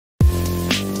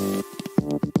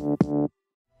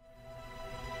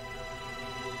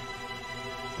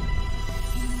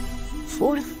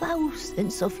For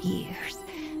thousands of years,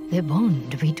 the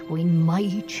bond between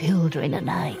my children and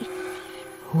I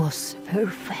was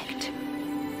perfect.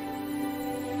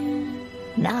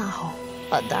 Now,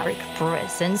 a dark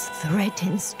presence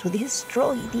threatens to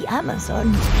destroy the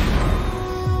Amazon.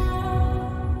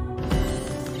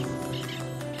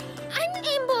 I'm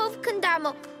AINBO of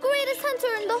Kandamo, greatest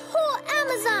hunter in the whole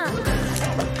Amazon.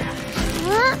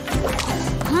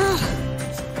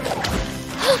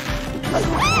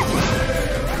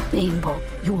 AINBO,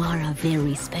 you are a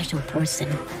very special person.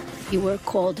 You were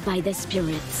called by the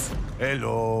spirits.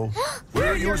 Hello.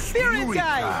 We're your spirit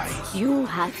guides. You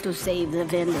have to save the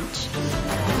village.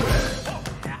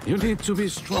 You need to be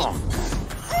strong.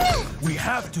 We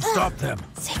have to stop them.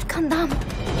 Save Kandamo.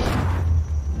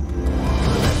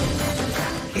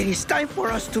 It is time for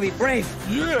us to be brave.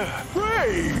 Yeah,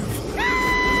 brave.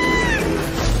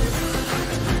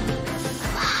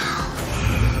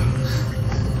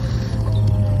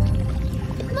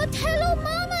 But hello,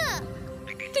 Mama!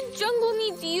 The jungle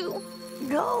needs you.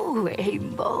 No,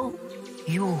 AINBO.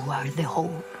 You are the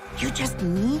hope. You just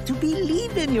need to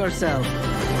believe in yourself.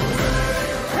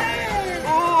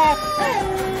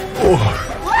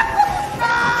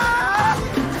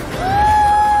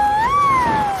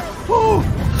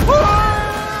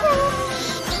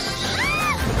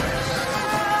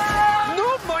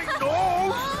 Not my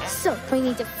nose! So, we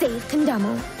need to save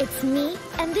Kandamo. It's me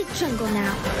and the jungle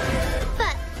now.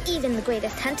 But even the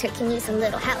greatest hunter can use a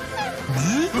little help.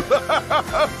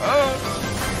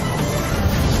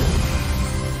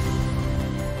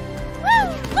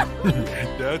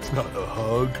 That's not a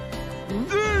hug.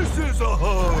 This is a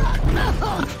hug!